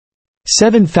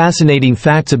7 fascinating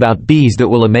facts about bees that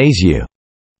will amaze you.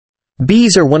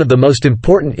 Bees are one of the most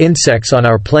important insects on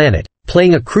our planet,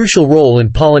 playing a crucial role in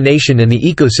pollination and the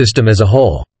ecosystem as a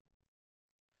whole.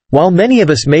 While many of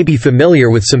us may be familiar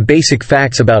with some basic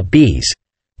facts about bees,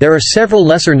 there are several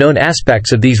lesser-known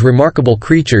aspects of these remarkable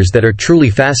creatures that are truly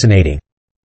fascinating.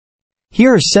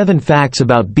 Here are 7 facts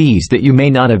about bees that you may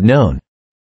not have known.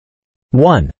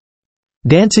 1.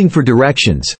 Dancing for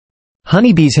directions.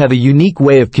 Honeybees have a unique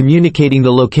way of communicating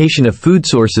the location of food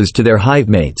sources to their hive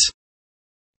mates.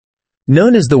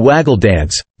 Known as the waggle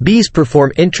dance, bees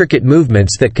perform intricate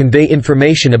movements that convey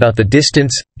information about the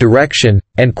distance, direction,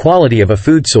 and quality of a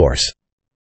food source.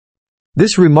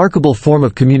 This remarkable form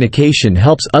of communication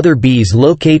helps other bees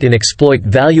locate and exploit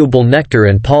valuable nectar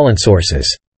and pollen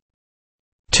sources.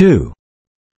 2.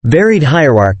 Varied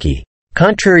hierarchy.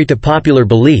 Contrary to popular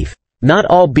belief, not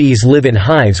all bees live in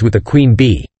hives with a queen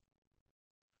bee.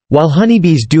 While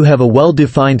honeybees do have a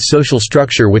well-defined social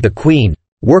structure with a queen,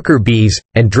 worker bees,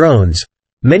 and drones,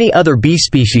 many other bee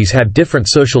species have different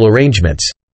social arrangements.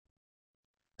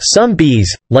 Some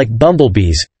bees, like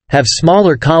bumblebees, have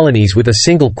smaller colonies with a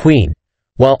single queen,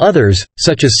 while others,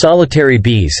 such as solitary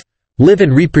bees, live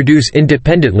and reproduce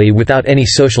independently without any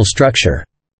social structure.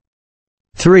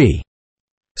 3.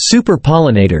 Super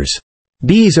pollinators.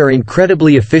 Bees are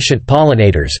incredibly efficient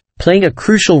pollinators, playing a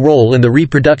crucial role in the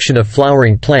reproduction of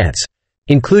flowering plants,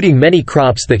 including many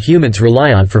crops that humans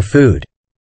rely on for food.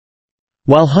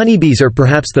 While honeybees are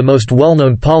perhaps the most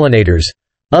well-known pollinators,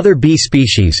 other bee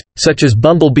species, such as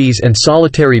bumblebees and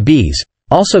solitary bees,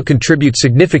 also contribute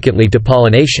significantly to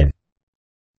pollination.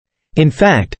 In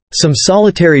fact, some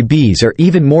solitary bees are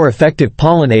even more effective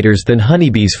pollinators than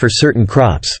honeybees for certain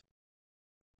crops.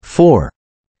 4.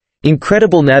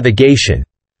 Incredible navigation.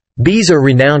 Bees are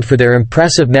renowned for their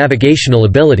impressive navigational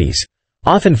abilities,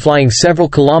 often flying several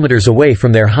kilometers away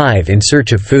from their hive in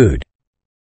search of food.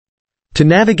 To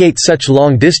navigate such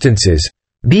long distances,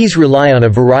 bees rely on a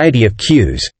variety of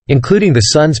cues, including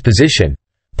the sun's position,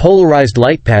 polarized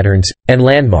light patterns, and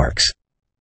landmarks.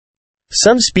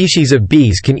 Some species of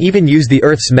bees can even use the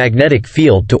Earth's magnetic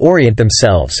field to orient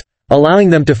themselves,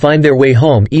 allowing them to find their way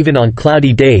home even on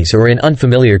cloudy days or in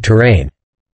unfamiliar terrain.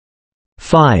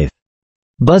 5.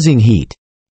 Buzzing heat.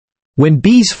 When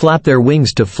bees flap their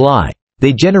wings to fly,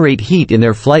 they generate heat in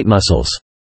their flight muscles.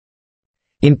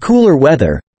 In cooler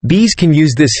weather, bees can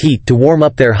use this heat to warm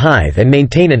up their hive and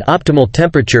maintain an optimal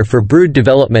temperature for brood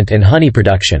development and honey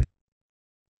production.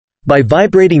 By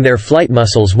vibrating their flight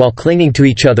muscles while clinging to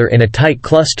each other in a tight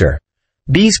cluster,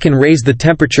 bees can raise the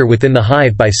temperature within the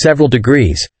hive by several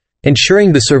degrees,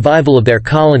 ensuring the survival of their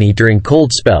colony during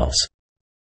cold spells.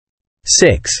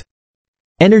 6.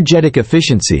 Energetic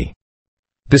efficiency.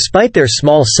 Despite their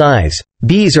small size,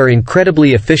 bees are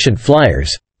incredibly efficient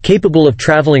flyers, capable of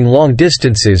traveling long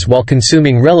distances while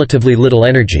consuming relatively little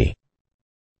energy.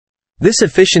 This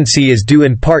efficiency is due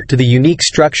in part to the unique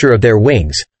structure of their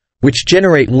wings, which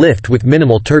generate lift with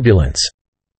minimal turbulence.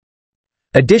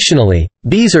 Additionally,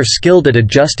 bees are skilled at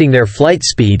adjusting their flight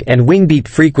speed and wing beat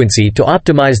frequency to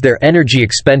optimize their energy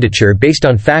expenditure based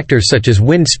on factors such as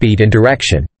wind speed and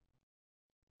direction.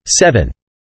 7.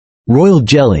 Royal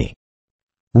jelly.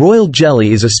 Royal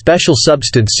jelly is a special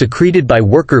substance secreted by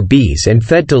worker bees and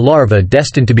fed to larvae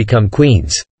destined to become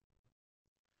queens.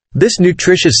 This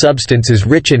nutritious substance is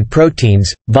rich in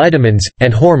proteins, vitamins,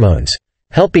 and hormones,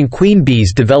 helping queen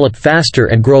bees develop faster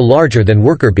and grow larger than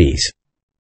worker bees.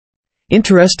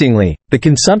 Interestingly, the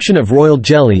consumption of royal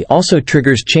jelly also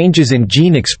triggers changes in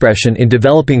gene expression in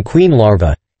developing queen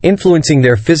larvae, influencing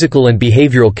their physical and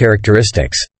behavioral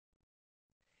characteristics.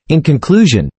 In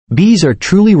conclusion, bees are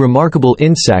truly remarkable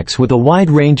insects with a wide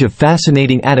range of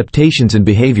fascinating adaptations and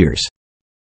behaviors.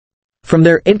 From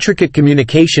their intricate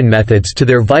communication methods to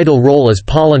their vital role as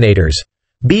pollinators,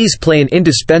 bees play an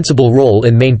indispensable role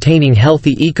in maintaining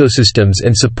healthy ecosystems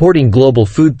and supporting global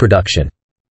food production.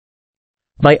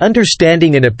 By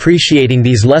understanding and appreciating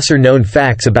these lesser-known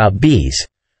facts about bees,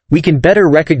 we can better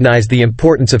recognize the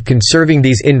importance of conserving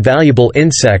these invaluable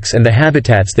insects and the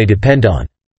habitats they depend on.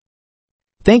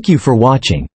 Thank you for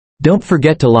watching. Don't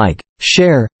forget to like,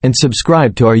 share, and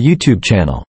subscribe to our YouTube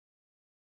channel.